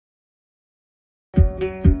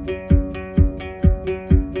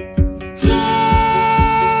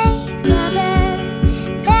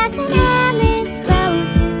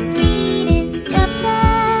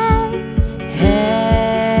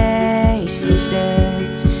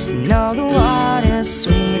know the water's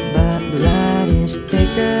sweet, but blood is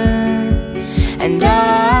thicker. And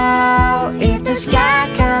oh, if the sky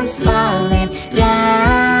comes falling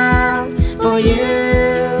down for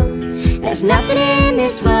you, there's nothing in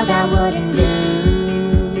this world I wouldn't do.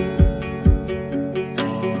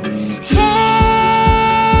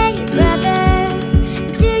 Hey, brother,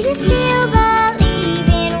 do you still believe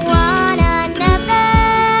in one another?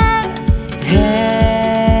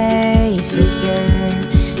 Hey, sister,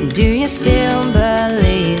 do you still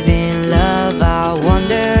believe in love? I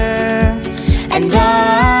wonder. And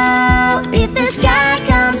oh, if the sky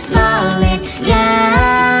comes falling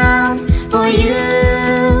down for you,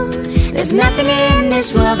 there's nothing in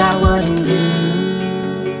this world I wouldn't do.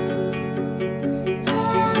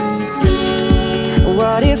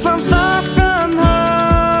 What if I'm far from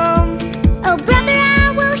home? Oh, brother,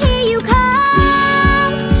 I will hear you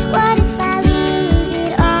call. What if I lose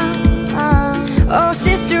it all? Oh,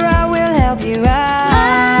 sister, I will help you out.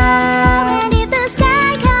 Oh, and if the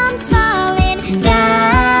sky comes falling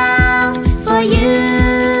down for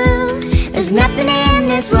you, there's nothing in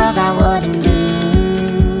this world I wouldn't do.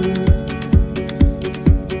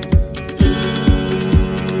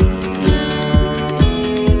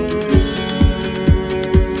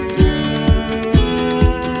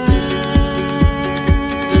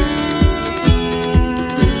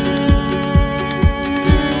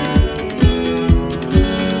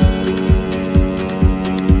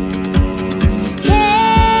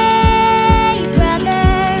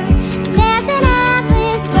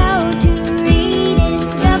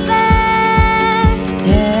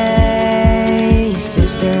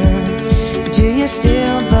 Do you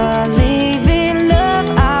still believe in love?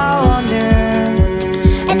 I wonder.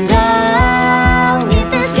 And oh, if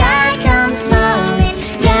the sky comes falling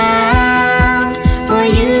down for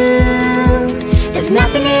you, there's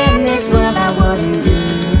nothing in this world I wouldn't do.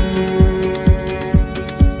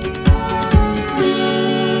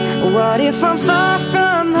 What if I'm far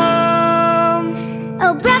from home?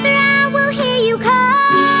 Oh, brother, I will hear you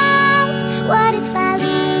call. What if I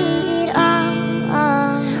lose it all?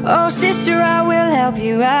 Oh, sister, I will help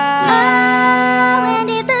you out. Oh, and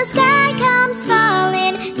if the sky comes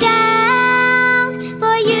falling down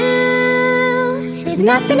for you, there's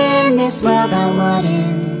nothing in this world I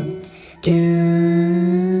wouldn't